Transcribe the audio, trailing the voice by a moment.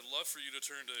love for you to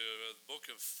turn to the book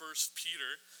of First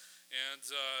Peter. And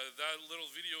that little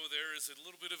video there is a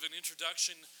little bit of an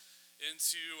introduction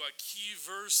into a key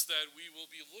verse that we will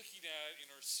be looking at in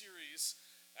our series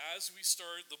as we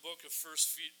start the book of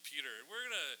First Peter.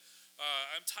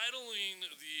 I'm titling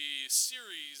the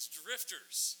series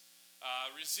Drifters,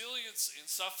 Resilience in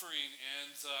Suffering,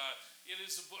 and it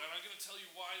is a book, and I'm going to tell you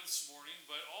why this morning,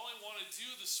 but all I want to do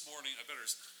this morning, I better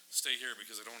stay here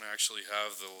because I don't actually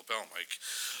have the lapel mic.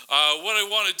 What I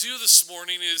want to do this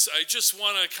morning is I just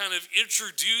want to kind of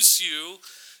introduce you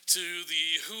to the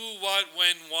who, what,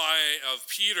 when, why of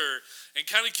Peter, and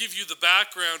kind of give you the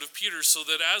background of Peter so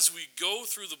that as we go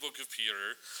through the book of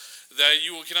Peter, that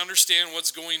you can understand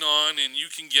what's going on and you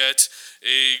can get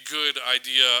a good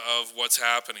idea of what's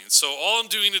happening. So all I'm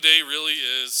doing today really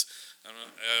is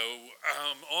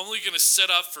I'm only going to set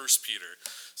up First Peter.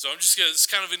 So it's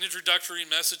kind of an introductory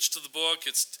message to the book.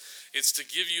 It's to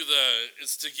give you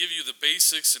the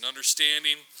basics and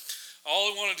understanding.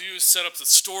 All I want to do is set up the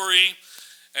story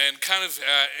and kind of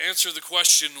answer the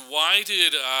question: why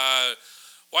did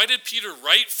Peter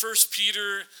write First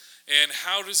Peter, and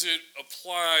how does it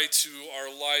apply to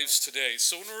our lives today?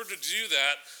 So in order to do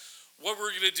that, what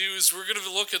we're going to do is we're going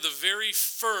to look at the very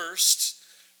first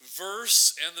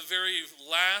verse and the very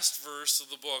last verse of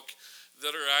the book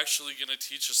that are actually going to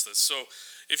teach us this. So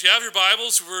if you have your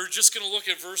Bibles, we're just going to look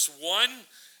at verse 1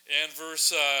 and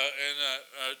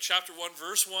chapter 1,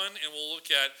 verse 1, and we'll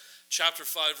look at chapter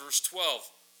 5, verse 12.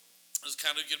 This is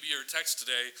kind of going to be our text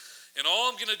today. And all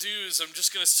I'm going to do is I'm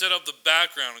just going to set up the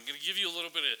background. I'm going to give you a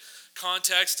little bit of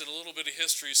context and a little bit of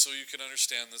history so you can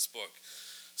understand this book.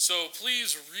 So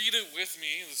please read it with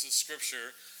me. This is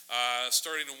scripture,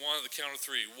 starting in one, the count of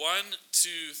three. 1,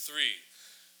 2, 3.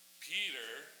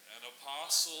 Peter, an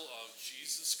apostle of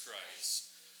Jesus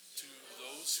Christ, to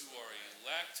those who are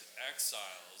elect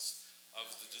exiles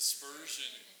of the dispersion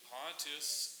in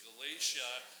Pontus, Galatia,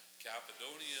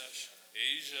 Cappadocia,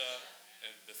 Asia,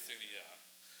 and Bithynia.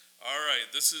 All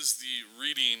right, this is the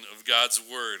reading of God's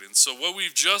Word. And so what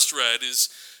we've just read is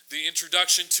the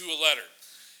introduction to a letter.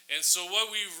 And so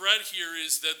what we've read here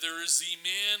is that there is a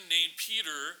man named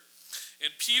Peter,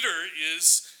 and Peter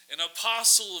is an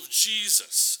apostle of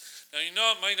Jesus. Now, you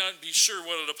might not be sure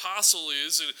what an apostle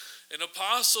is. An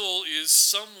apostle is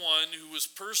someone who was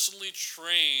personally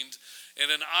trained and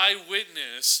an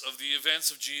eyewitness of the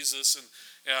events of Jesus and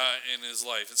in his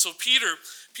life. And so Peter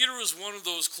was one of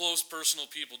those close personal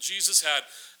people. Jesus had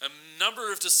a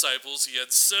number of disciples. He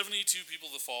had 72 people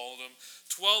that followed him,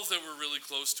 12 that were really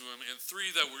close to him, and 3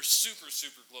 that were super,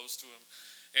 super close to him.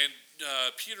 And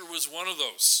Peter was one of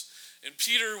those. And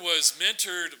Peter was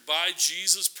mentored by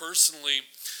Jesus personally.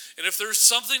 And if there's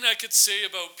something I could say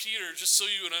about Peter, just so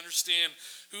you would understand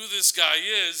who this guy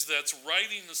is that's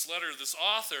writing this letter, this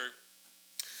author,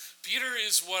 Peter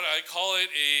is what I call it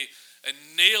a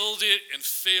nailed it and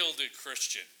failed it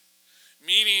Christian.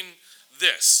 Meaning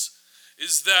this,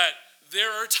 is that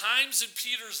there are times in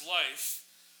Peter's life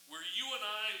where you and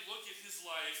I look at his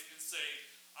life and say,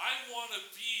 I want to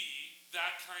be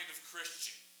that kind of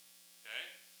Christian. Okay?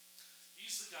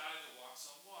 He's the guy that walks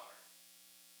on water.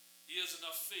 He has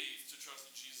enough faith to trust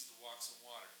in Jesus that walks on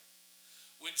water.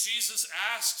 When Jesus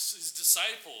asks his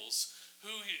disciples who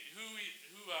he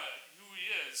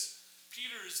is,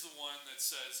 Peter is the one that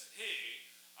says, hey,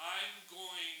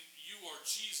 you are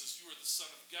Jesus, you are the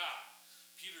Son of God.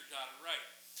 Peter got it right.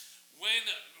 When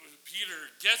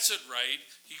Peter gets it right,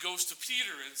 he goes to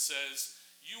Peter and says,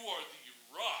 you are the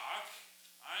rock,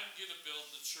 I'm going to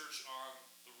build the church on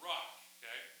the rock.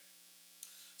 Okay?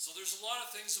 So there's a lot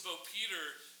of things about Peter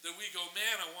that we go,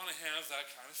 man, I want to have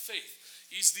that kind of faith.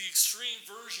 He's the extreme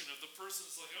version of the person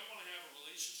that's like, I want to have a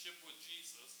relationship with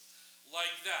Jesus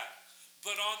like that.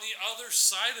 But on the other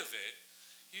side of it,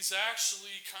 he's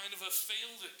actually kind of a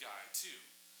failed it guy too.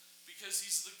 Because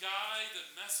he's the guy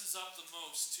that messes up the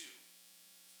most too.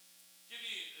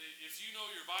 If you know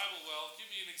your Bible well, give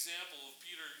me an example of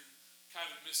Peter kind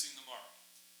of missing the mark.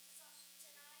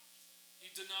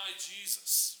 He denied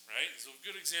Jesus, right? So a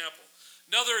good example.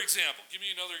 Another example. Give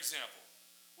me another example.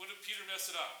 When did Peter mess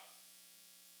it up?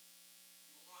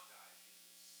 You will not die,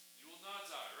 Jesus. You will not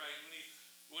die, right?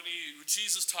 When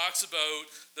Jesus talks about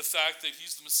the fact that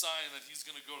he's the Messiah and that he's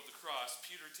going to go to the cross,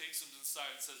 Peter takes him to the side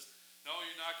and says, no,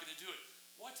 you're not going to do it.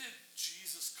 What did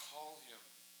Jesus call him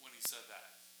when he said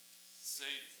that?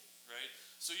 Satan, right?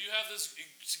 So you have this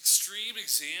extreme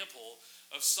example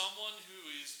of someone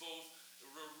who is both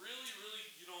really, really,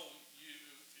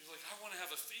 you're like, I want to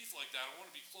have a faith like that. I want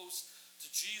to be close to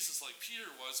Jesus like Peter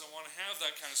was. I want to have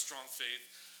that kind of strong faith.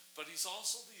 But he's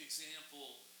also the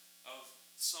example of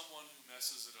someone who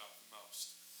messes it up the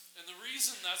most. And the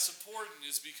reason that's important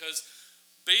is because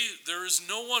there is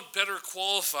no one better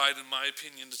qualified, in my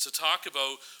opinion, to talk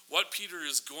about what Peter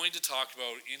is going to talk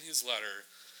about in his letter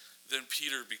than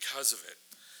Peter because of it.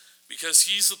 Because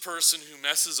he's the person who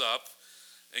messes up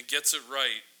and gets it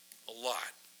right a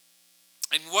lot.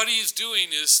 And what he's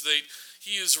doing is that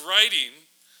he is writing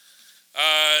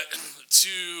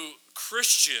to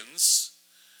Christians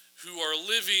who are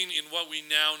living in what we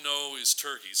now know is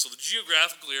Turkey. So the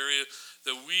geographical area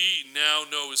that we now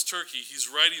know is Turkey, he's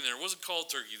writing there. It wasn't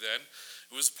called Turkey then.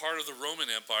 It was part of the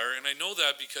Roman Empire. And I know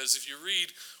that because if you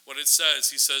read what it says,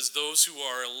 he says those who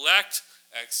are elect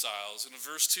exiles. And in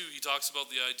verse 2, he talks about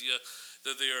the idea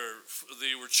that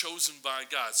they were chosen by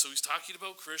God. So he's talking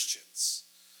about Christians.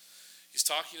 He's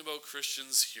talking about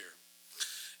Christians here.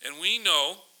 And we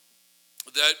know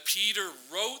that Peter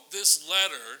wrote this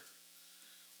letter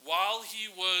while he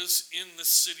was in the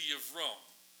city of Rome.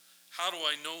 How do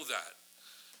I know that?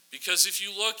 Because if you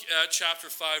look at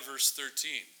chapter 5, verse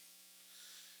 13,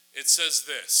 it says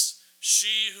this: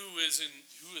 "She who is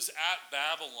at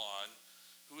Babylon,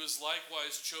 who is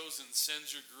likewise chosen,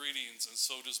 sends your greetings, and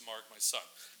so does Mark, my son."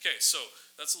 Okay, so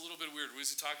that's a little bit weird. What is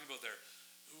he talking about there?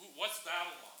 What's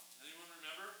Babylon? Anyone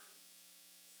remember?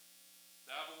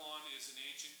 Babylon is an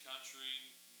ancient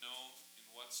country known in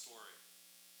what story?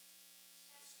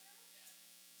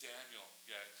 Daniel,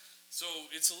 yeah. So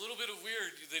it's a little bit of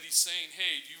weird that he's saying,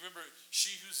 hey, do you remember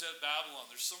she who's at Babylon?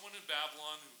 There's someone in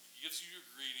Babylon who gives you your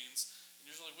greetings. And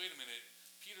you're like, wait a minute,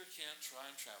 Peter can't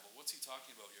time travel. What's he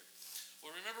talking about here?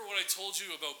 Well, remember what I told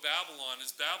you about Babylon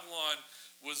is Babylon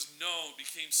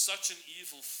became such an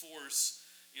evil force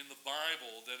in the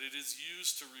Bible that it is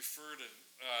used to refer to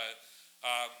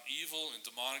evil and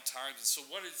demonic times. And so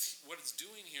what it's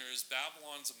doing here is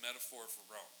Babylon's a metaphor for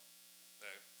Rome.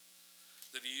 Okay?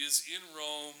 That he is in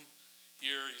Rome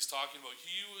here. He's talking about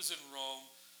he who is in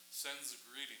Rome sends the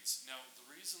greetings. Now, the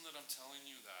reason that I'm telling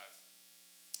you that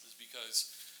is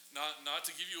because, not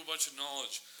to give you a bunch of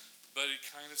knowledge, but it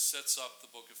kind of sets up the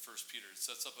book of 1 Peter. It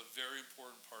sets up a very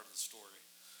important part of the story.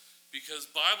 Because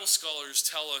Bible scholars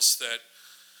tell us that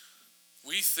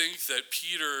we think that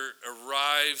Peter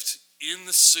arrived in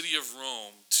the city of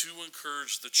Rome to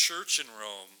encourage the church in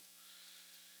Rome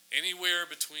anywhere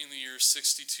between the years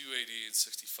 62 AD and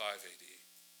 65 AD.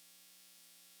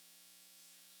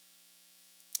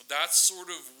 That's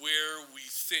sort of where we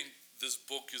think this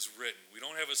book is written. We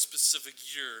don't have a specific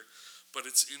year, but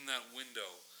it's in that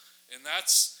window. And that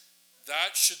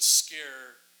should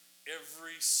scare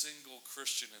every single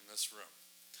Christian in this room.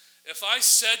 If I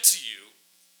said to you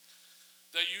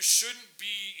that you shouldn't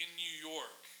be in New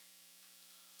York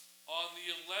on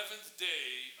the 11th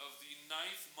day of the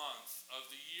 9th month of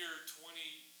the year 2001,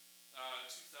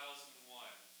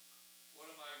 what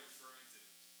am I referring to?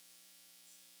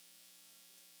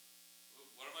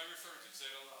 What am I referring to?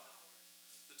 Say it out loud.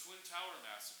 The Twin Tower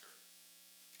Massacre.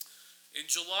 In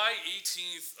July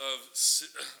 18th of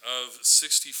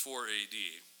 64 AD,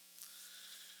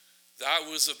 that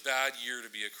was a bad year to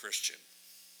be a Christian.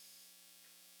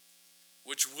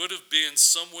 Which would have been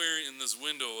somewhere in this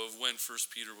window of when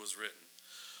 1 Peter was written.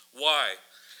 Why?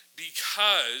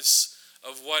 Because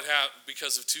of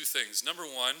because of two things. Number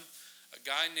one, a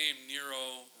guy named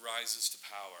Nero rises to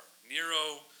power.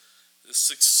 Nero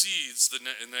succeeds the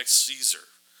next Caesar.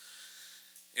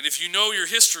 And if you know your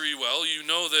history well, you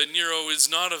know that Nero is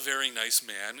not a very nice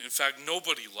man. In fact,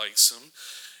 nobody likes him.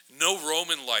 No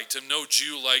Roman liked him. No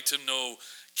Jew liked him. No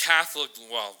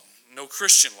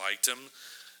Christian liked him.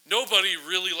 Nobody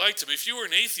really liked him. If you were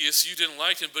an atheist, you didn't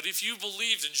like him. But if you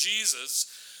believed in Jesus,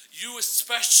 you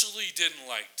especially didn't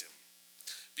like him.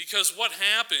 Because what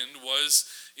happened was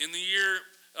in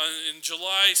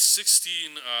July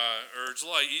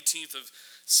 18th of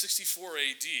 64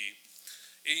 AD,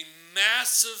 a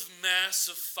massive,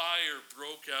 massive fire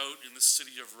broke out in the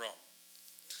city of Rome.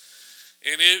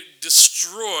 And it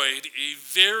destroyed a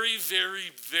very, very,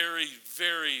 very,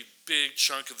 very big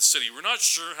chunk of the city. We're not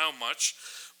sure how much,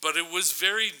 but it was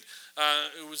very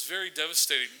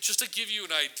devastating. Just to give you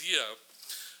an idea,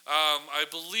 I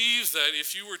believe that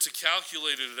if you were to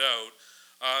calculate it out,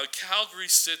 Calgary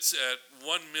sits at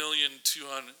 1.2 million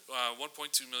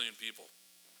people.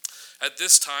 At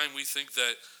this time, we think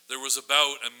that there was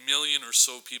about 1 million or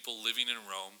so people living in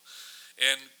Rome.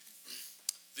 And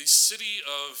the city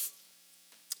of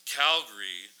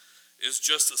Calgary is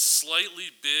just a slightly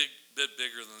bit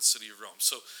bigger than the city of Rome.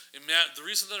 So the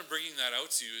reason that I'm bringing that out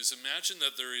to you is imagine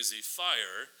that there is a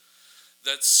fire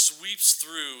that sweeps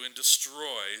through and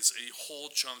destroys a whole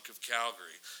chunk of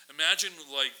Calgary. Imagine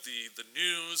like the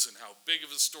news and how big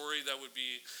of a story that would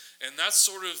be. And that's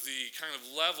sort of the kind of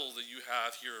level that you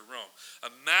have here at Rome. A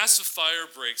massive fire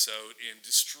breaks out and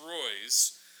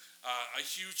destroys a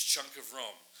huge chunk of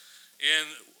Rome. And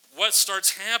what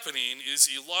starts happening is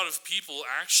a lot of people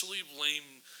actually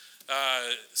blame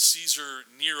Caesar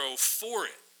Nero for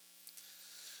it.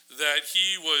 That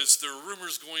there were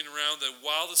rumors going around that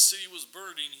while the city was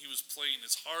burning, he was playing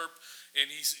his harp,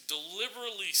 and he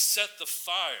deliberately set the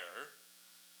fire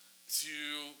to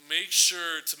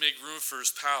make room for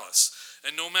his palace.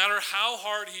 And no matter how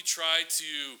hard he tried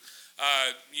to,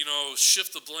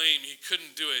 shift the blame, he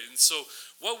couldn't do it. And so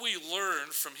what we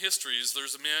learn from history is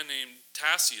there's a man named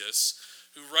Tacitus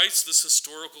who writes this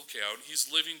historical account. He's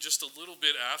living just a little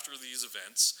bit after these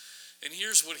events. And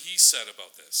here's what he said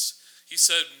about this. He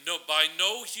said, "No, by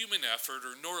no human effort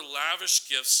or nor lavish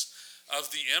gifts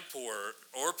of the emperor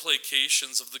or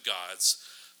placations of the gods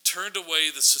turned away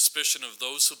the suspicion of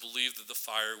those who believed that the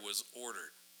fire was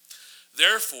ordered.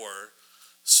 Therefore,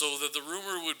 so that the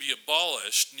rumor would be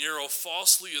abolished, Nero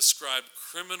falsely ascribed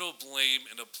criminal blame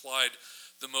and applied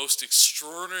the most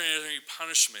extraordinary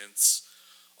punishments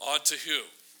onto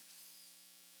who?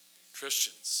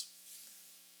 Christians."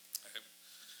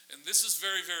 And this is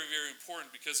very, very, very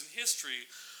important because in history,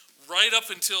 right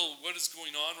up until what is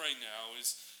going on right now,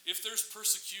 is if there's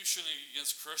persecution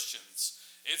against Christians,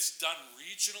 it's done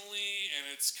regionally and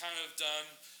it's kind of done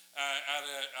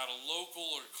at a local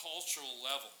or cultural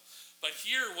level. But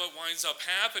here, what winds up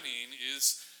happening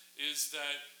is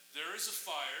that there is a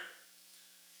fire,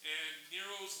 and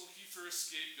Nero is looking for a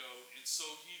scapegoat, and so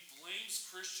he blames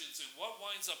Christians, and what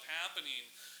winds up happening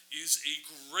is a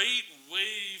great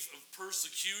wave of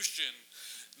persecution,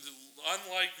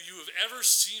 unlike you have ever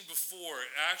seen before.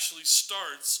 It actually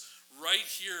starts right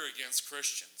here against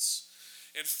Christians.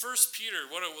 And 1 Peter,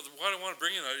 what I want to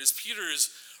bring in is Peter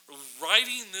is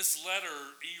writing this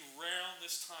letter around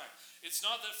this time. It's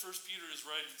not that 1 Peter is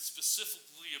writing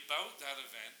specifically about that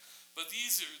event, but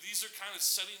these are kind of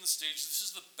setting the stage. This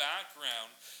is the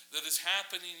background that is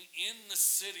happening in the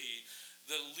city,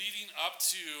 that leading up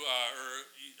to,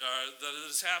 that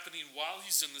is happening while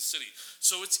he's in the city.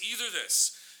 So it's either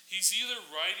this. He's either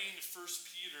writing 1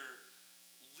 Peter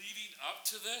leading up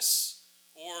to this,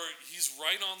 or he's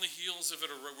right on the heels of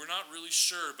it, or we're not really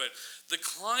sure. But the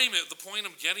climate, the point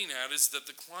I'm getting at is that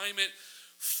the climate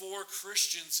for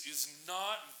Christians is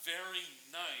not very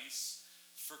nice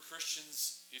for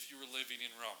Christians if you were living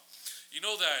in Rome. You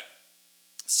know that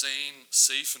saying,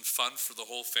 safe and fun for the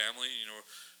whole family?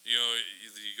 You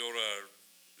go to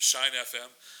Shine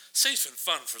FM, safe and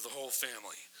fun for the whole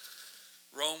family.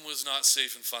 Rome was not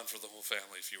safe and fun for the whole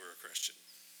family if you were a Christian.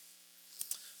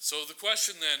 So the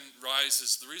question then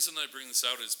rises, the reason I bring this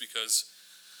out is because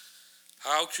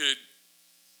how could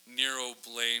Nero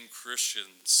blame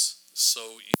Christians so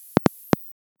easily?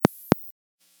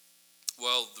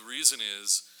 Well, the reason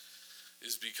is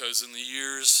because in the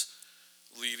years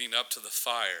leading up to the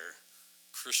fire,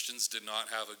 Christians did not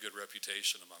have a good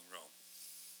reputation among Rome.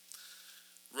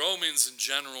 Romans in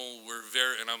general were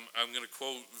very, and I'm going to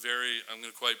quote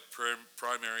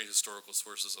primary historical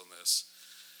sources on this,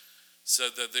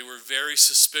 said that they were very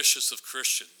suspicious of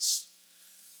Christians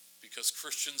because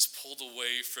Christians pulled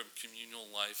away from communal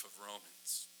life of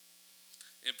Romans.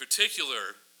 In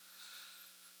particular,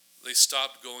 they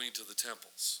stopped going to the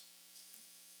temples.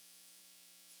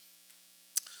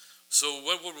 So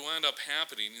what would wind up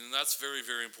happening, and that's very,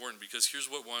 very important, because here's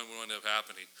what would wind up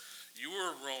happening. You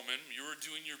were a Roman, you were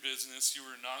doing your business, you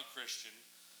were a non-Christian,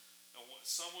 and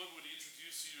someone would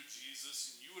introduce you to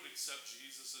Jesus, and you would accept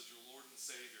Jesus as your Lord and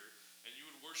Savior, and you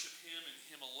would worship him and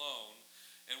him alone,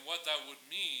 and what that would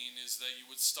mean is that you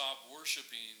would stop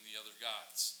worshiping the other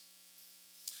gods.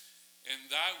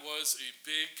 And that was a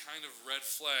big kind of red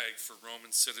flag for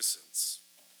Roman citizens.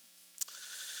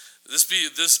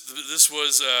 This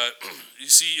was, you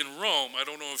see, in Rome, I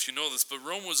don't know if you know this, but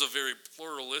Rome was a very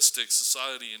pluralistic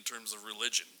society in terms of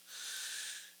religion.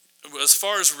 As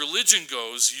far as religion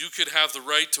goes, you could have the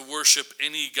right to worship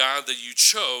any god that you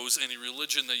chose, any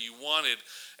religion that you wanted,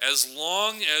 as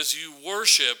long as you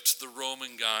worshipped the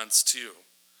Roman gods too.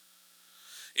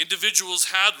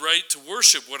 Individuals had right to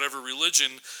worship whatever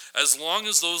religion, as long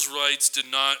as those rights did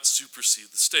not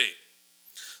supersede the state.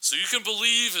 So you can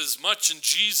believe as much in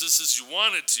Jesus as you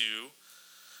wanted to,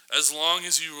 as long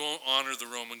as you honor the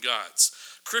Roman gods.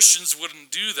 Christians wouldn't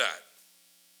do that.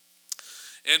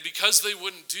 And because they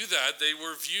wouldn't do that, they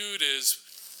were viewed as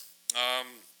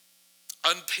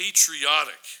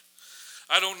unpatriotic.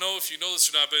 I don't know if you know this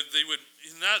or not, but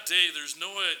in that day, there's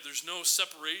no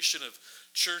separation of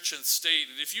church and state.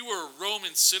 And if you were a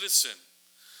Roman citizen,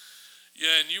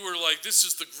 yeah, and you were like, this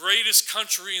is the greatest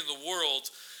country in the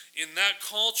world, in that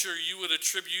culture, you would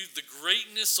attribute the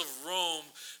greatness of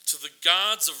Rome to the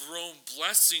gods of Rome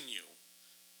blessing you.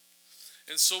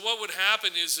 And so what would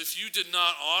happen is if you did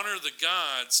not honor the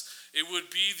gods, it would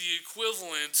be the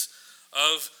equivalent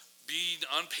of being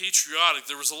unpatriotic.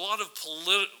 There was a lot of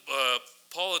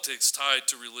politics tied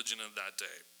to religion in that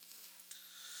day.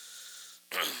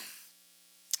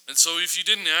 And so if you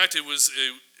didn't act, the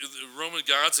Roman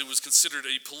gods, it was considered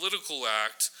a political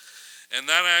act, and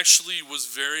that actually was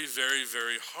very, very,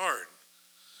 very hard.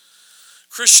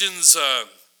 Christians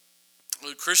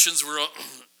were...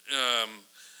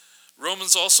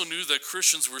 Romans also knew that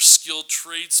Christians were skilled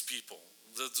tradespeople.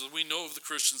 We know of the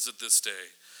Christians at this day.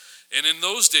 And in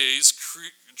those days,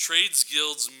 trades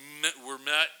guilds were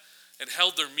met and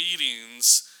held their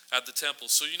meetings at the temple.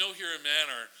 So here in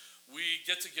Manor, we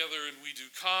get together and we do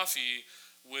coffee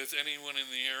with anyone in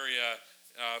the area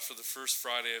for the first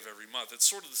Friday of every month. It's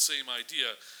sort of the same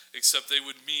idea, except they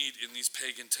would meet in these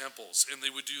pagan temples, and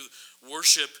they would do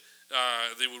worship.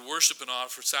 They would worship and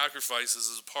offer sacrifices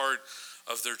as a part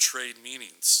of their trade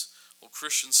meetings. Well,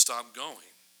 Christians stopped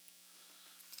going.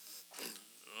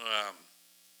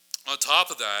 On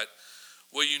top of that,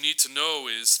 what you need to know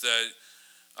is that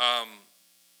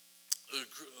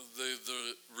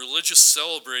the religious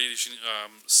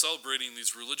celebrating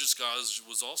these religious gods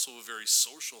was also a very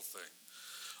social thing.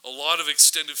 A lot of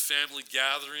extended family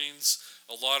gatherings,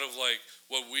 a lot of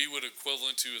what we would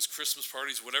equivalent to as Christmas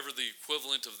parties, whatever the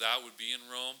equivalent of that would be in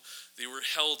Rome, they were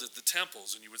held at the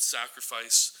temples, and you would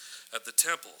sacrifice at the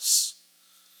temples.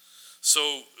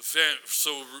 So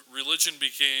religion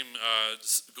became,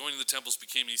 going to the temples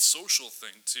became a social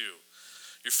thing too.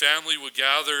 Your family would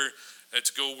gather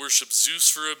to go worship Zeus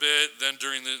for a bit, then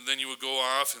you would go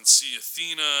off and see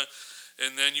Athena,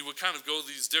 and then you would kind of go to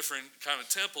these different kind of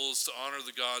temples to honor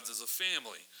the gods as a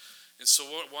family. And so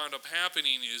what wound up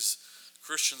happening is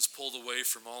Christians pulled away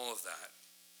from all of that.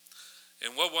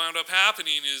 And what wound up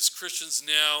happening is Christians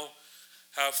now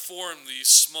have formed these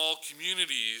small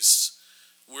communities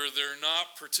where they're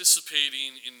not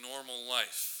participating in normal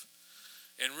life.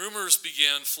 And rumors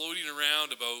began floating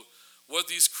around about what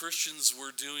these Christians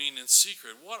were doing in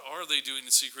secret. What are they doing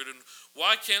in secret, and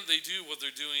why can't they do what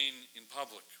they're doing in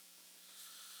public?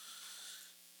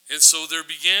 And so there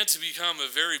began to become a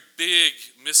very big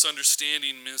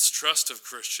misunderstanding, mistrust of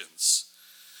Christians.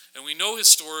 And we know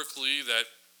historically that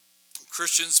the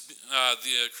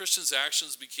Christians'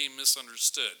 actions became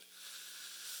misunderstood.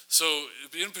 So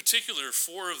in particular,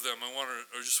 4 of them I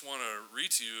just want to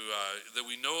read to you that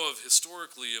we know of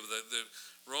historically of the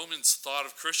Romans thought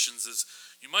of Christians is,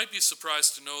 you might be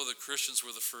surprised to know that Christians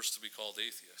were the first to be called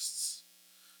atheists.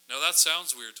 Now that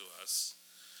sounds weird to us,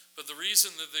 but the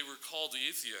reason that they were called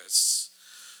atheists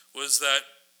was that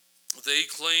they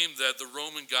claimed that the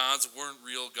Roman gods weren't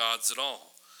real gods at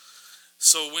all.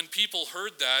 So when people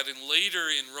heard that, and later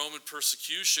in Roman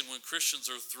persecution, when Christians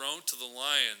are thrown to the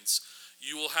lions,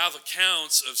 you will have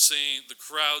accounts of saying the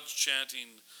crowd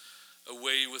chanting,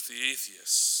 "Away with the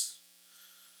atheists."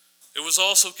 It was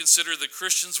also considered that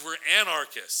Christians were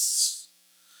anarchists,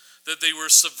 that they were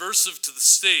subversive to the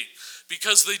state,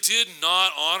 because they did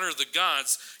not honor the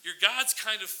gods. Your gods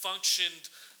kind of functioned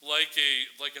like a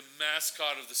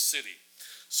mascot of the city.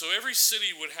 So every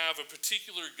city would have a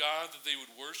particular god that they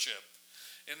would worship,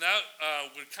 and that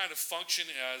would kind of function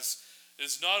as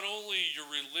not only your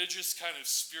religious kind of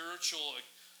spiritual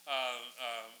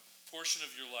portion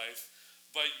of your life,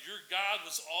 but your God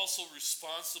was also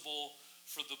responsible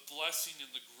for the blessing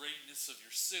and the greatness of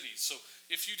your city. So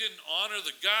if you didn't honor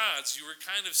the gods, you were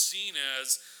kind of seen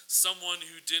as someone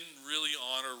who didn't really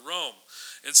honor Rome.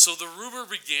 And so the rumor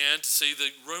began to say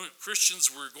that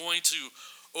Christians were going to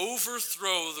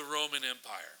overthrow the Roman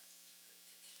Empire.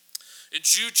 In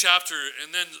Jude chapter,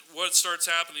 and then what starts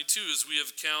happening too is we have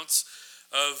accounts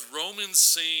of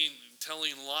Romans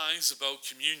telling lies about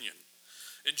communion.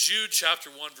 In Jude chapter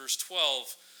 1 verse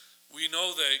 12, we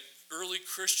know that early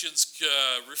Christians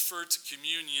referred to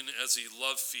communion as a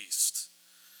love feast.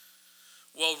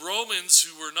 Well, Romans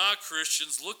who were not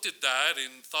Christians looked at that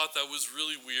and thought that was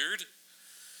really weird.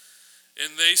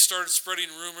 And they started spreading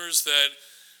rumors that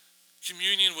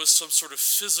communion was some sort of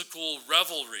physical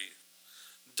revelry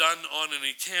done on an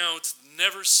account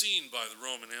never seen by the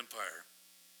Roman Empire.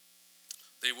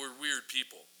 They were weird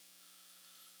people.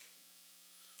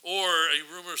 Or a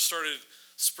rumor started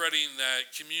spreading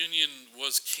that communion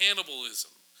was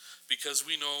cannibalism, because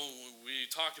we know we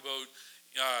talk about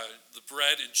the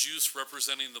bread and juice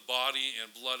representing the body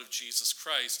and blood of Jesus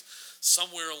Christ,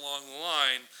 somewhere along the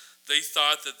line, they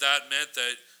thought that that meant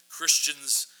that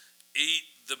Christians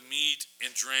ate the meat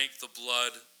and drank the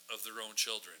blood of their own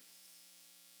children.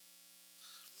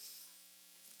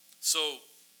 So,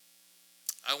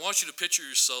 I want you to picture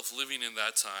yourself living in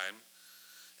that time,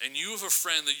 and you have a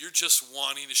friend that you're just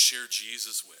wanting to share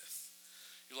Jesus with.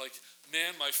 You're like,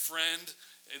 man, my friend,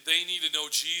 they need to know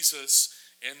Jesus,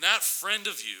 and that friend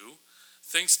of you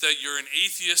thinks that you're an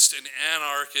atheist, an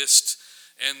anarchist,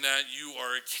 and that you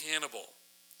are a cannibal.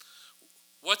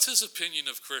 What's his opinion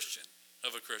of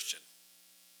a Christian?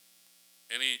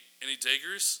 Any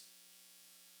takers?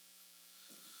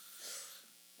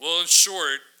 Well, in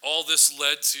short, all this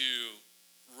led to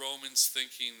Romans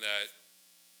thinking that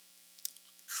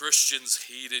Christians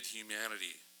hated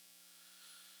humanity.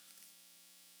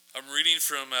 I'm reading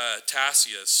from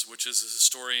Tacitus, which is a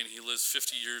historian. He lives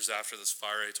 50 years after this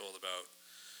fire I told about.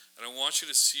 And I want you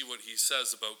to see what he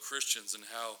says about Christians and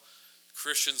how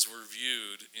Christians were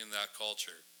viewed in that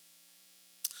culture.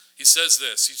 He says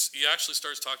this. He actually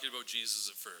starts talking about Jesus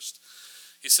at first.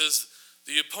 He says,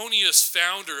 the eponymous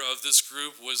founder of this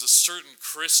group was a certain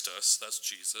Christus, that's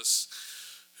Jesus,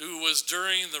 who was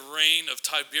during the reign of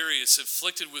Tiberius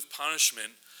afflicted with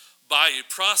punishment by a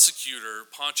prosecutor,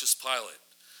 Pontius Pilate.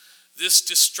 This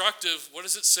destructive, what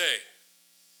does it say?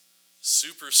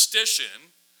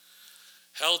 Superstition,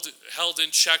 held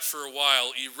in check for a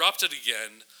while, erupted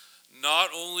again, not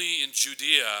only in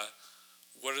Judea,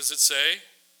 what does it say?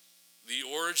 The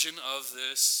origin of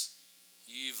this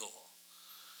evil,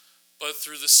 but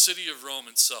through the city of Rome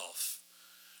itself,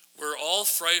 where all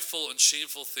frightful and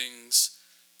shameful things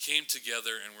came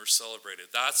together and were celebrated.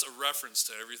 That's a reference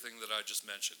to everything that I just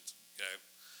mentioned. Okay.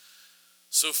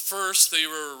 So first they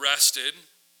were arrested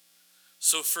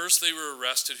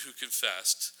who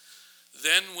confessed.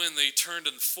 Then when they turned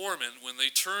informant, when they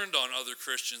turned on other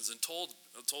Christians and told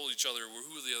each other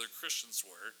who the other Christians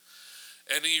were,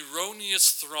 an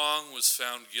erroneous throng was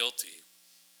found guilty.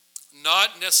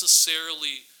 Not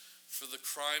necessarily for the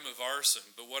crime of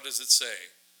arson, but what does it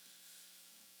say?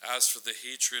 As for the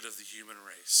hatred of the human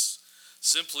race.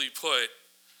 Simply put,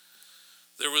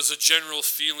 there was a general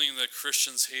feeling that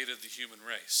Christians hated the human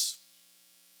race.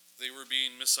 They were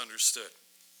being misunderstood.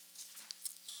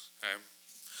 Okay?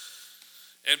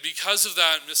 And because of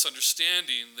that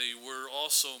misunderstanding, they were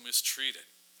also mistreated.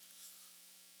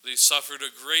 They suffered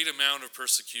a great amount of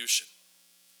persecution.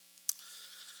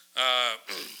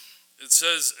 It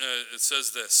says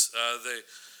this.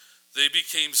 They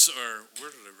became, or where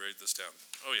did I write this down?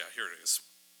 Oh yeah, here it is.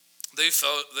 They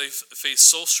faced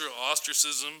social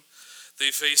ostracism. They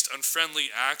faced unfriendly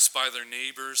acts by their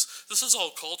neighbors. This is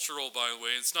all cultural, by the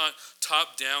way. It's not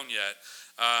top down yet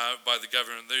by the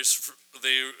government.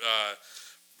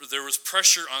 There was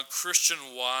pressure on Christian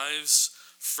wives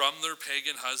from their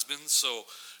pagan husbands. So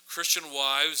Christian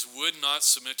wives would not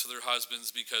submit to their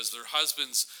husbands because their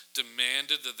husbands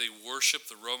demanded that they worship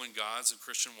the Roman gods, and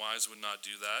Christian wives would not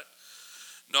do that.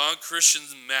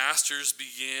 Non-Christian masters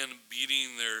began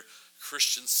beating their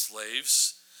Christian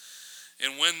slaves.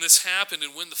 And when this happened,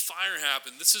 and when the fire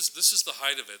happened, this is the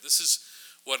height of it. This is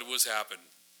what was happened.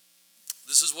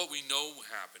 This is what we know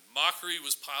happened. Mockery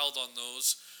was piled on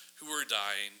those who were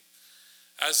dying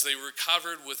as they were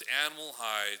covered with animal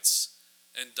hides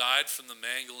and died from the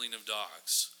mangling of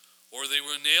dogs. Or they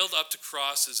were nailed up to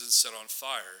crosses and set on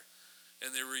fire,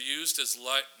 and they were used as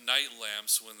night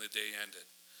lamps when the day ended.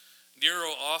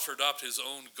 Nero offered up his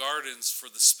own gardens for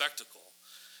the spectacle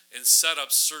and set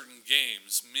up certain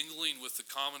games, mingling with the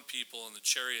common people in the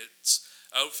chariots'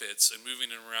 outfits and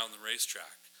moving around the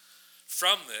racetrack.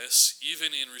 From this,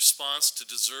 even in response to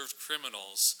deserved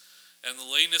criminals and the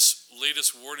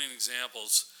latest warning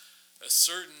examples, a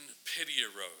certain pity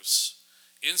arose,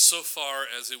 insofar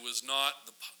as it was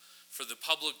not for the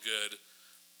public good,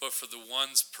 but for the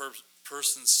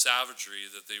person's savagery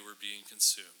that they were being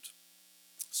consumed.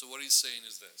 So what he's saying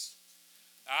is this.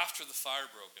 After the fire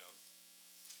broke out,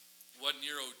 what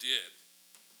Nero did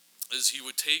is he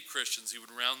would take Christians, he would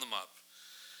round them up,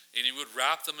 and he would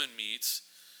wrap them in meat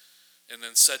and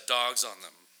then set dogs on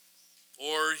them.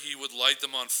 Or he would light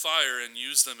them on fire and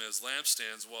use them as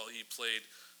lampstands while he played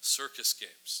circus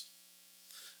games.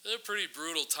 It's a pretty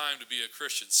brutal time to be a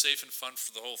Christian. Safe and fun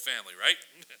for the whole family, right?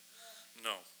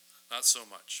 No, not so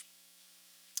much.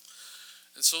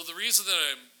 And so the reason that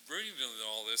I'm bringing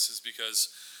all this is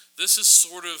because this is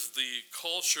sort of the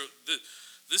culture,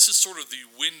 this is sort of the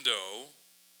window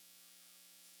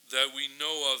that we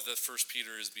know of that 1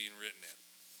 Peter is being written in.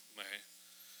 Okay?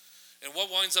 And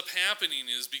what winds up happening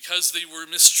is because they were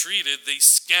mistreated, they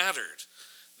scattered.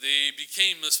 they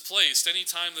became misplaced.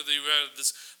 Anytime that they had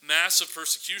this massive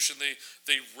persecution,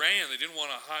 they ran. They didn't want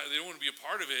to hide, they didn't want to be a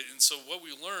part of it. And so what we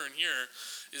learn here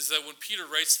is that when Peter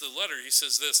writes the letter, he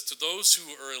says this, to those who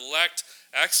are elect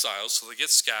exiles, so they get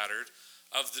scattered,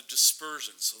 of the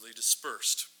dispersion, so they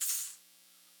dispersed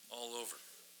all over.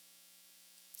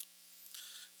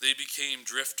 They became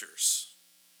drifters.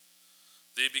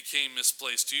 They became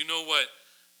misplaced. Do you know what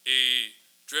a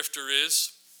drifter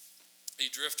is? A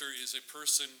drifter is a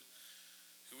person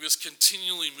who is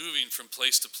continually moving from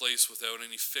place to place without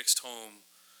any fixed home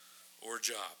or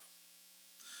job.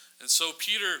 And so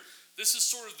Peter, this is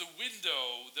sort of the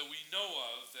window that we know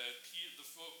of that the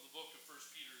book of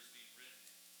 1 Peter is being written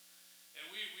in. And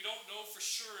we don't know for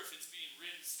sure if it's being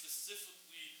written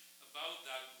specifically about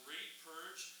that great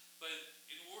purge, but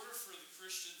in order for the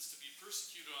Christians to be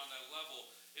persecuted on that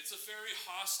level, it's a very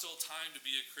hostile time to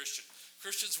be a Christian.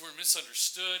 Christians were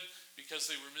misunderstood. Because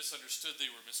they were misunderstood, they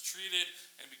were mistreated.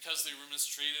 And because they were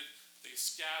mistreated, they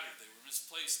scattered. They were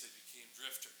misplaced. They became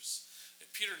drifters. And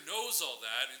Peter knows all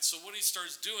that. And so what he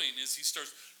starts doing is he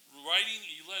starts writing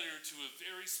a letter to a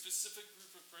very specific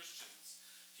group of Christians.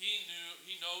 He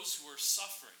knows who are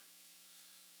suffering.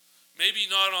 Maybe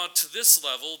not on to this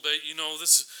level, but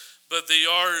but they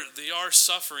are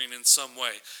suffering in some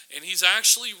way. And he's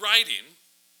actually writing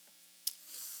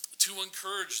to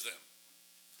encourage them.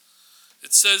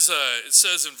 It says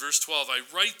in verse 12, I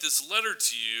write this letter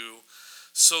to you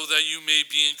so that you may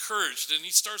be encouraged. And he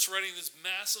starts writing this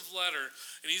massive letter,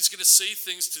 and he's going to say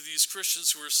things to these Christians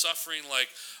who are suffering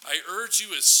like, I urge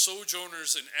you as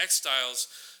sojourners and exiles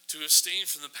to abstain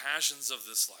from the passions of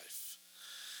this life.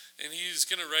 And he's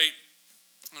going to write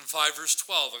in 5 verse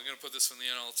 12, I'm going to put this in the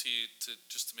NLT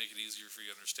just to make it easier for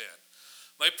you to understand.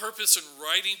 My purpose in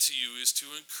writing to you is to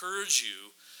encourage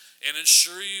you and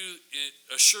assure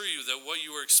you that what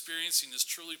you are experiencing is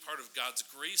truly part of God's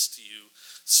grace to you.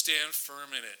 Stand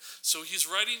firm in it. So he's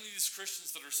writing to these Christians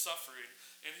that are suffering,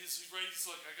 and he's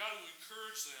like, I got to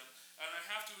encourage them, and I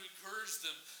have to encourage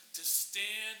them to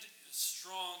stand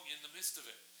strong in the midst of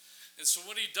it. And so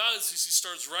what he does is he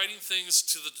starts writing things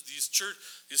to these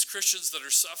Christians that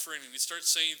are suffering, and he starts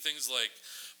saying things like,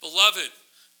 Beloved,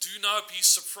 do not be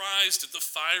surprised at the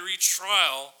fiery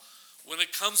trial when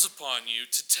it comes upon you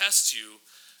to test you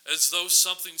as though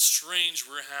something strange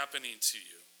were happening to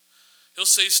you. He'll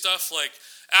say stuff like,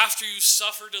 after you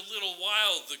suffered a little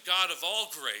while, the God of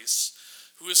all grace,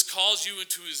 who has called you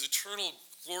into his eternal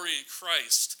glory in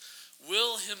Christ,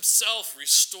 will himself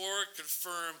restore,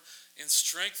 confirm, and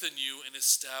strengthen you and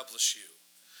establish you.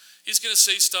 He's going to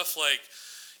say stuff like,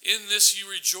 in this you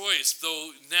rejoice,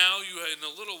 though now you in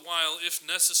a little while, if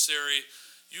necessary,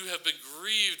 you have been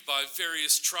grieved by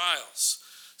various trials,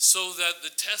 so that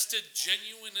the tested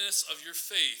genuineness of your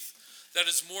faith, that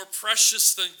is more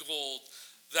precious than gold,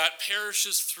 that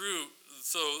perishes through,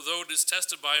 though it is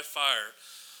tested by a fire,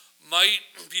 might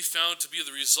be found to be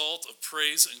the result of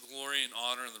praise and glory and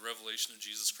honor in the revelation of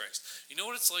Jesus Christ. You know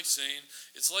what it's like saying?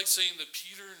 It's like saying that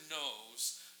Peter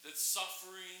knows that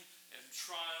suffering and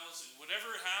trials and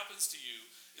whatever happens to you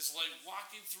is like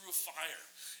walking through a fire.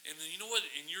 And you know what?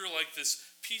 And you're like this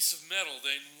piece of metal.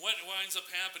 Then what winds up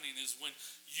happening is when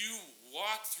you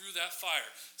walk through that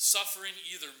fire, suffering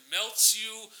either melts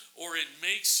you or it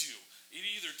makes you. It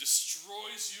either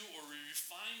destroys you or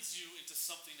refines you into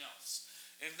something else.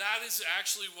 And that is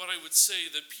actually what I would say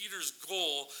that Peter's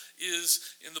goal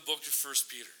is in the book of 1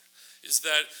 Peter, is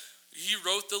that he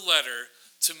wrote the letter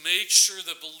to make sure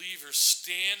that believers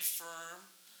stand firm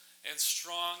and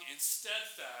strong and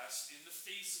steadfast in the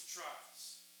face of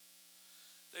trials.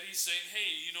 That he's saying,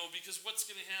 hey, because what's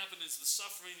going to happen is the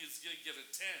suffering is going to get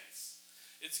intense.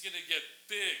 It's going to get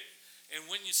big. And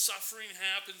when suffering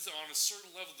happens on a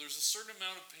certain level, there's a certain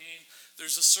amount of pain,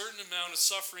 there's a certain amount of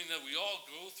suffering that we all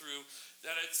go through,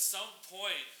 that at some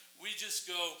point we just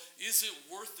go, is it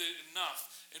worth it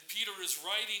enough? And Peter is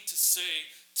writing to say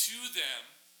to them,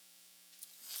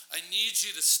 I need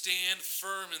you to stand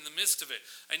firm in the midst of it.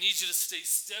 I need you to stay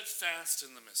steadfast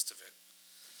in the midst of it.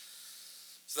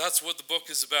 So that's what the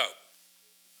book is about.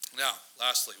 Now,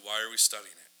 lastly, why are we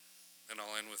studying it? And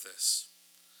I'll end with this.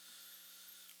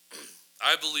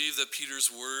 I believe that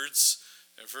Peter's words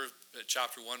in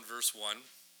chapter 1, verse 1,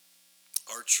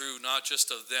 are true not just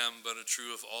of them, but are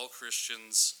true of all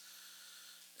Christians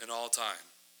in all time.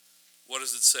 What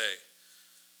does it say?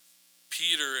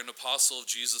 Peter, an apostle of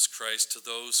Jesus Christ, to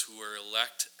those who are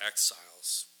elect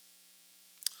exiles.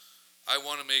 I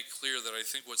want to make clear that I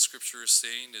think what Scripture is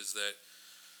saying is that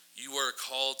you are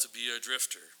called to be a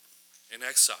drifter, an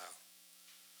exile.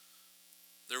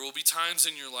 There will be times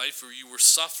in your life where you will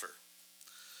suffer.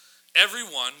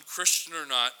 Everyone, Christian or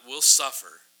not, will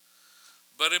suffer.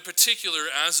 But in particular,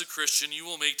 as a Christian, you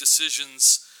will make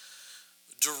decisions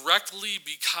directly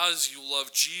because you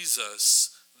love Jesus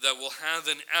that will have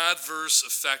an adverse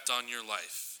effect on your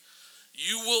life.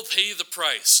 You will pay the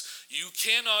price. You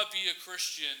cannot be a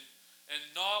Christian and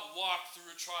not walk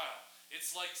through a trial.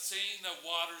 It's like saying that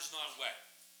water's not wet.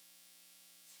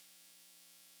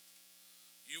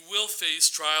 You will face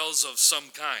trials of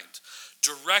some kind,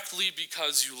 directly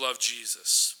because you love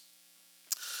Jesus.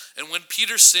 And when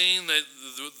Peter's saying that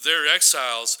they're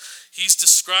exiles, he's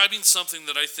describing something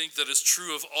that I think that is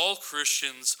true of all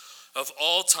Christians of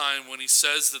all time when he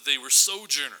says that they were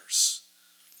sojourners.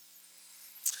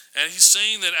 And he's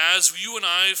saying that as you and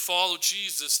I follow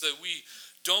Jesus, that we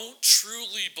don't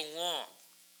truly belong.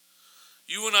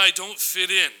 You and I don't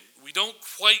fit in. We don't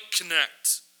quite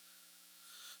connect.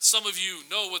 Some of you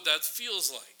know what that feels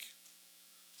like.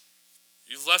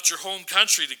 You've left your home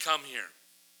country to come here.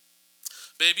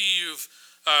 Maybe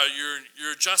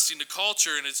you're adjusting to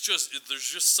culture, and there's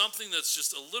just something that's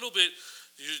just a little bit,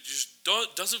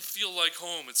 doesn't feel like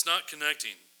home. It's not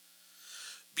connecting.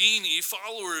 Being a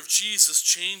follower of Jesus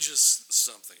changes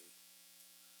something.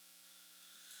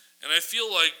 And I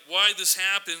feel like why this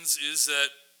happens is that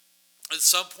at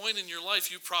some point in your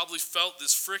life you probably felt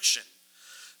this friction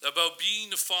about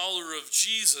being a follower of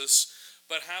Jesus,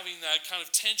 but having that kind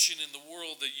of tension in the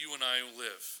world that you and I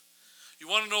live. You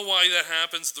want to know why that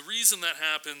happens? The reason that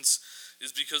happens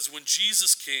is because when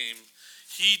Jesus came,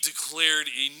 he declared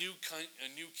a new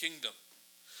kingdom,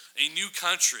 a new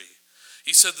country.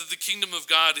 He said that the kingdom of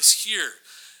God is here.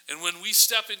 And when we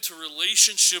step into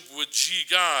relationship with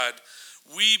God,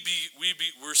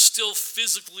 we're still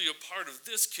physically a part of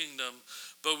this kingdom,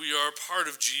 but we are a part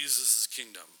of Jesus'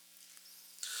 kingdom.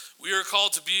 We are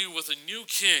called to be with a new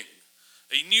king,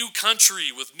 a new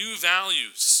country with new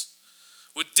values,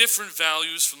 with different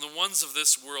values from the ones of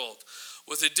this world,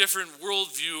 with a different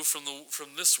worldview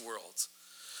from this world.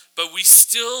 But we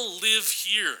still live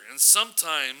here, and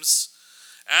sometimes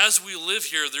as we live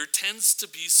here, there tends to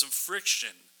be some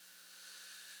friction.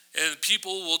 And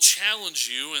people will challenge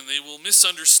you, and they will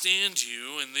misunderstand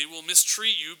you, and they will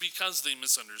mistreat you because they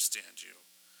misunderstand you.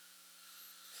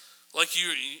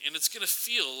 And it's going to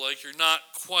feel like you're not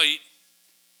quite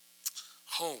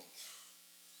home.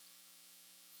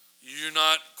 You're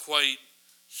not quite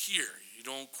here. You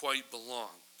don't quite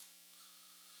belong.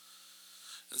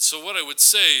 And so what I would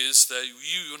say is that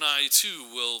you and I too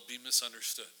will be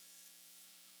misunderstood.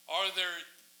 Are there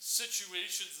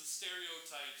situations and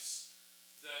stereotypes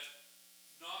that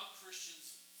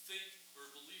non-Christians think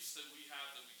or beliefs that we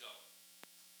have that we don't?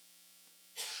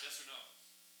 Yes or no?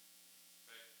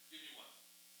 Okay, give me one.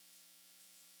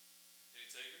 Any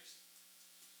takers?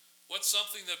 What's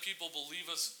something that people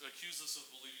accuse us of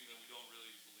believing that we don't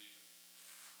really believe in?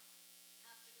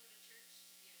 Have to go to church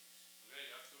to be a Christian. Okay,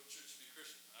 you have to go to church to be a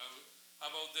Christian. How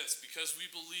about this? Because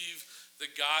we believe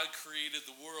that God created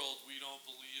the world, we don't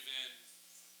believe in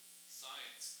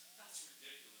science. That's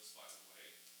ridiculous, by the way.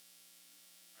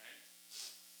 Right?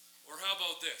 Or how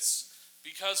about this?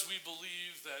 Because we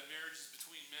believe that marriage is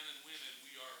between men and women,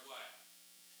 we are what?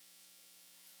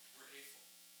 We're hateful.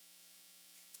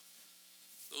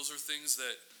 Those are things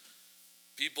that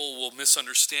people will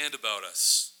misunderstand about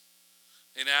us.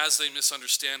 And as they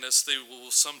misunderstand us, they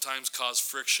will sometimes cause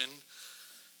friction,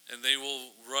 and they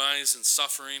will rise in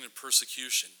suffering and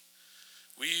persecution.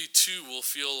 We too will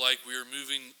feel like we are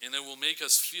moving, and it will make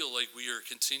us feel like we are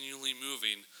continually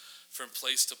moving from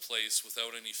place to place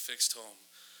without any fixed home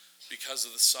because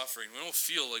of the suffering. We don't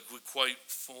feel like we quite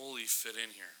fully fit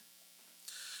in here.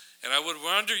 And I would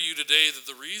wonder you today that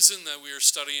the reason that we are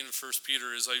studying in 1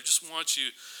 Peter is I just want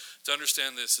you to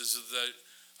understand this, is that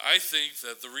I think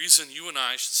that the reason you and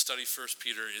I should study 1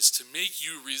 Peter is to make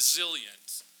you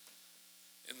resilient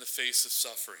in the face of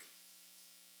suffering.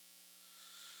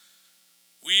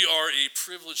 We are a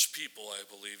privileged people, I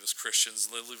believe, as Christians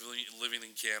living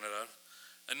in Canada.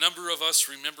 A number of us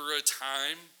remember a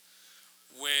time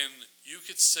when you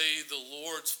could say the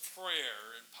Lord's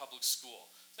Prayer in public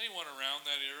school. Is anyone around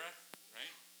that era?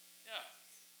 Right? Yeah.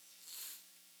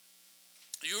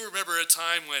 You remember a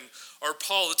time when our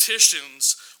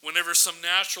politicians, whenever some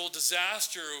natural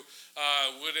disaster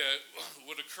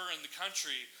would occur in the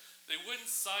country, they wouldn't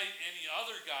cite any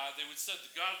other God. They would cite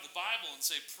the God of the Bible and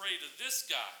say, pray to this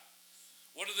God.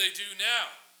 What do they do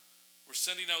now? We're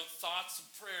sending out thoughts and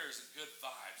prayers and good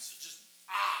vibes.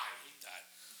 I hate that.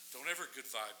 Don't ever good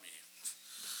vibe me.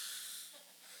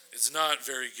 It's not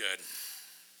very good.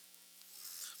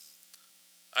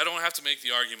 I don't have to make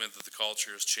the argument that the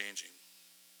culture is changing.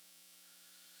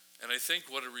 And I think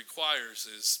what it requires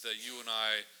is that you and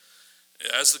I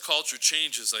As the culture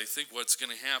changes, I think what's going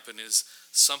to happen is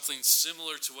something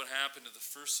similar to what happened to the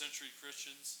first century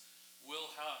Christians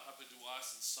will happen to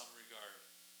us in some regard.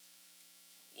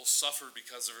 We'll suffer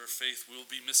because of our faith. We'll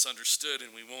be misunderstood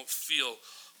and we won't feel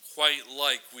quite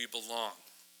like we belong.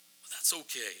 But that's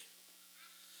okay.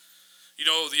 You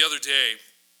know, the other day,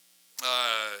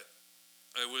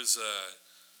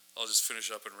 I'll just finish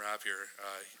up and wrap here.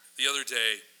 The other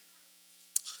day,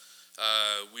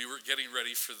 we were getting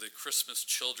ready for the Christmas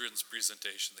children's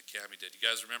presentation that Cammie did. You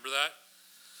guys remember that?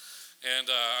 And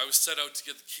I was set out to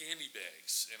get the candy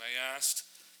bags, and I asked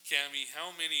Cammie,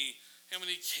 how many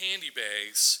candy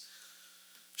bags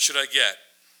should I get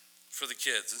for the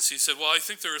kids? And she said, well, I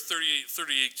think there are 38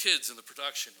 kids in the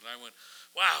production. And I went,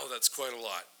 wow, that's quite a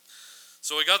lot.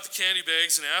 So I got the candy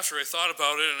bags, and after I thought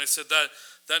about it, and I said that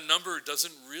number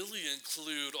doesn't really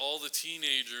include all the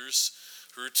teenagers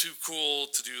who are too cool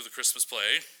to do the Christmas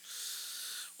play,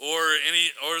 or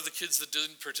the kids that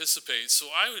didn't participate. So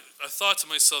I thought to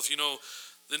myself, you know,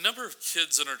 the number of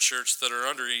kids in our church that are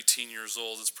under 18 years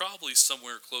old is probably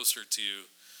somewhere closer to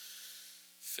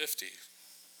 50,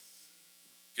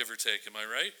 give or take. Am I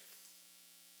right?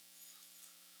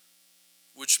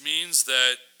 Which means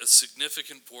that a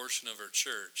significant portion of our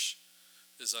church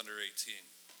is under 18.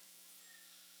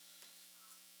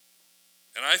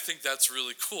 And I think that's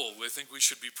really cool. I think we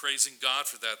should be praising God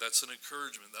for that. That's an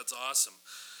encouragement. That's awesome.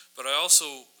 But I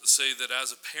also say that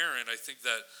as a parent, I think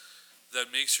that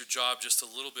makes your job just a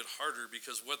little bit harder,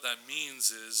 because what that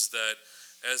means is that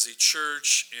as a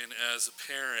church and as a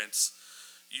parent,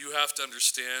 you have to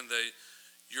understand that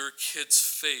your kid's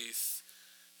faith,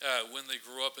 when they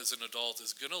grow up as an adult,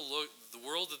 is going to look, the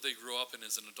world that they grow up in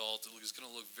as an adult is going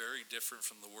to look very different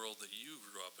from the world that you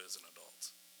grew up as an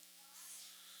adult.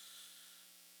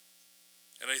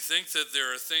 And I think that there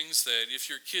are things that if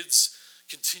your kids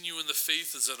continue in the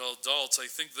faith as adults, I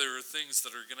think there are things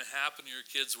that are going to happen to your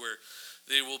kids where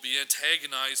they will be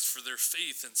antagonized for their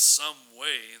faith in some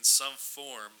way, in some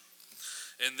form.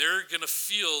 And they're going to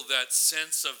feel that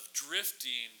sense of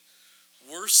drifting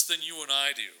worse than you and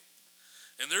I do.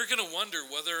 And they're going to wonder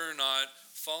whether or not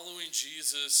following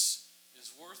Jesus is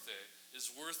worth it,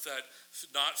 is worth that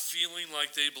not feeling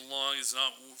like they belong, is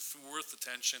not worth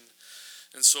attention.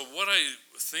 And so what I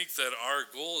think that our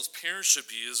goal as parents should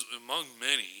be is, among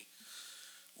many,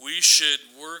 we should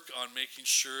work on making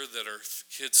sure that our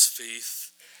kids'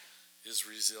 faith is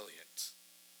resilient.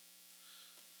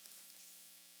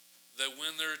 That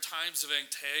when there are times of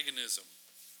antagonism,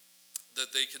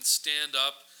 that they can stand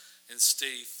up and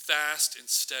stay fast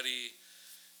and steady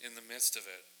in the midst of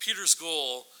it. Peter's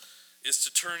goal is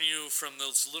to turn you from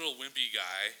this little wimpy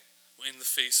guy in the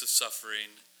face of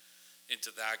suffering into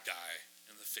that guy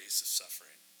in the face of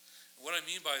suffering. And what I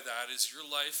mean by that is your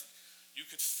life, you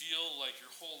could feel like your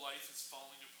whole life is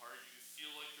falling apart. You could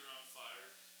feel like you're on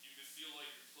fire. You could feel like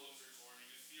your clothes are torn.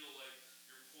 You could feel like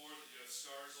you're poor, that you have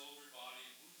scars all over your body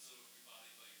and wounds all over your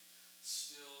body, but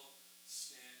still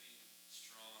standing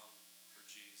strong for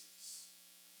Jesus.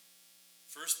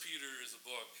 1 Peter is a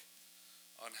book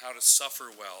on how to suffer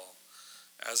well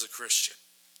as a Christian,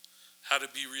 how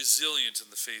to be resilient in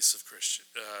the face of Christian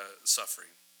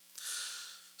suffering.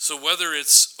 So whether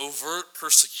it's overt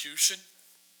persecution,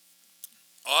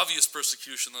 obvious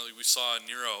persecution like we saw in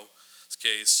Nero's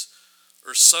case,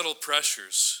 or subtle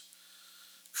pressures,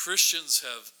 Christians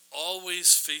have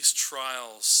always faced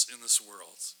trials in this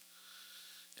world.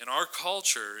 And our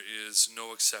culture is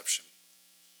no exception.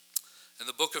 And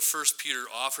the book of 1 Peter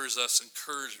offers us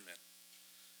encouragement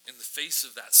in the face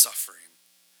of that suffering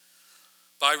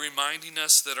by reminding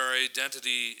us that our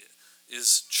identity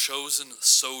is chosen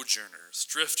sojourners,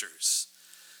 drifters,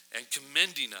 and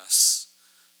commending us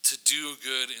to do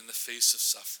good in the face of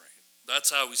suffering. That's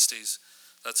how we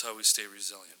stay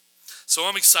resilient. So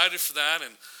I'm excited for that,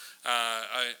 and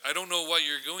I don't know what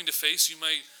you're going to face. You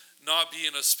might not be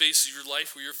in a space of your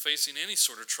life where you're facing any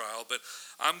sort of trial, but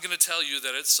I'm going to tell you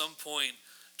that at some point,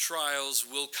 trials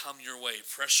will come your way.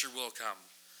 Pressure will come.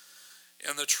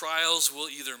 And the trials will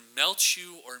either melt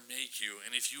you or make you.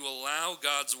 And if you allow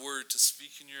God's word to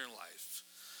speak in your life,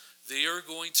 they are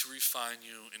going to refine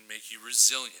you and make you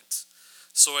resilient.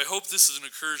 So I hope this is an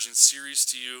encouraging series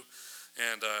to you,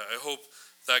 and I hope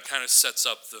that kind of sets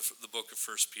up the book of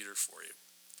 1 Peter for you.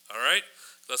 All right?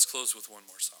 Let's close with one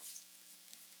more song.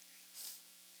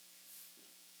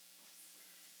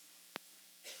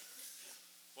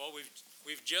 Well,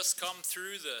 we've just come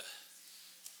through the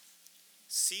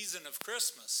season of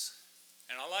Christmas,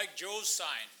 and I like Joe's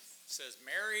sign. It says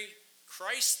Merry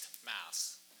Christ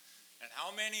Mass. And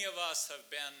how many of us have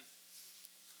been,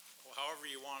 however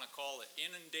you want to call it,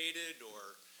 inundated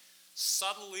or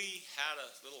subtly had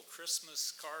a little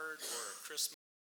Christmas card or a Christmas